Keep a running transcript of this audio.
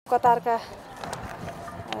कतारका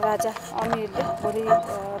राजा अमीरले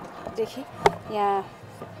भोलिदेखि यहाँ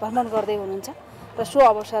भ्रमण गर्दै हुनुहुन्छ र सो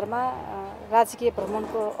अवसरमा राजकीय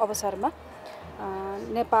भ्रमणको अवसरमा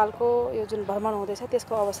नेपालको यो जुन भ्रमण हुँदैछ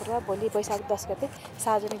त्यसको अवसरमा भोलि वैशाख 10 गते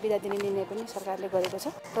सार्वजनिक बिदा दिने निर्णय पनि सरकारले गरेको छ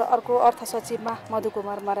र अर्को अर्थ सचिवमा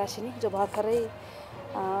मधुकुमार मरासिनी जो भर्खरै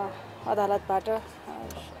अदालतबाट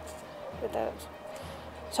एउटा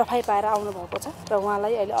सफाई पाएर आउनु भएको छ र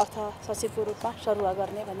उहाँलाई अहिले अर्थ सचिवको रूपमा सरुवा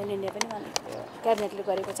गर्ने भन्ने निर्णय पनि क्याबिनेटले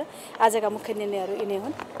गरेको छ। आजका मुख्य निर्णयहरू यिनै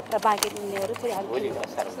हुन् र बाँकी निर्णयहरू फेरि हामी भोलि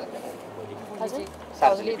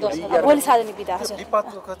सार्वजनिक बिदा छ।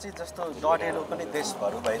 विपदको चाहिँ जस्तो डढेलो पनि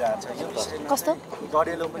देशभर भइरहेछ यो कस्तो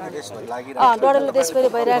डढेलो पनि देशभर लागिरहेछ डढेलो देशभरि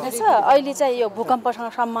भइरहेको छ। अहिले चाहिँ यो भूकम्पसँग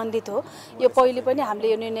सम्बन्धित हो। यो पहिले पनि हामीले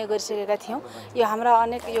यो निर्णय गरिसकेका थियौँ। यो हाम्रा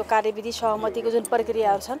अनेक यो कार्यविधि सहमतिको जुन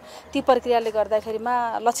प्रक्रियाहरू छन् ती प्रक्रियाले गर्दाखेरिमा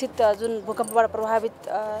लक्षित जुन भूकम्पबाट प्रभावित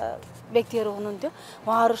व्यक्तिहरू हुनुहुन्थ्यो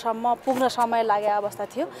उहाँहरूसम्म पुग्न समय लागेको अवस्था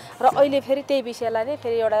थियो र अहिले फेरि त्यही विषयलाई नै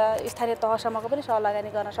फेरि एउटा स्थानीय तहसम्मको पनि सहलगानी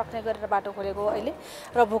गर्न सक्ने गरेर बाटो खोलेको अहिले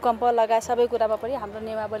र भूकम्प लगायत सबै कुरामा पनि हाम्रो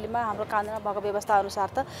नियमावलीमा हाम्रो कानुनमा भएको व्यवस्था अनुसार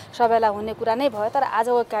त सबैलाई हुने कुरा नै भयो। तर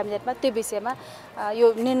आजको क्याबिनेटमा त्यो विषयमा यो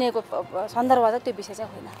निर्णयको सन्दर्भमा चाहिँ त्यो विषय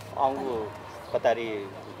चाहिँ होइन। आउँदो कतारी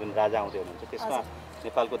जुन राजा आउँदै हुनुहुन्छ त्यसमा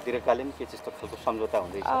नेपालको दीर्घकालीन के त्यस्तो खालको सम्झौता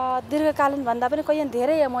हुँदैछ? दीर्घकालीन भन्दा पनि कहीँ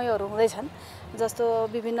धेरै एमओयूहरू हुँदैछन् जस्तो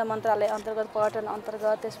विभिन्न मन्त्रालय अन्तर्गत पर्यटन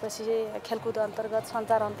अन्तर्गत त्यसपछि खेलकुद अन्तर्गत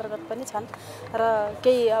सञ्चार अन्तर्गत पनि छन् र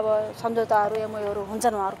केही अब सम्झौताहरू एमओयूहरू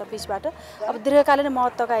हुन्छन् उहाँहरूको बिचबाट। अब दीर्घकालीन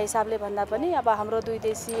महत्त्वका हिसाबले भन्दा पनि अब हाम्रो दुई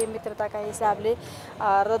देशीय मित्रताका हिसाबले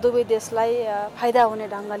र दुवै देशलाई फाइदा हुने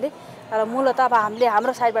ढङ्गले र मूलत अब हामीले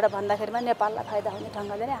हाम्रो साइडबाट भन्दाखेरिमा नेपाललाई फाइदा हुने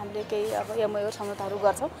ढङ्गले नै हामीले केही अब एमओयू सम्झौताहरू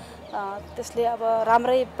गर्छौँ। त्यसले अब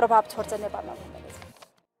राम्रै प्रभाव छोड्छ नेपालमा।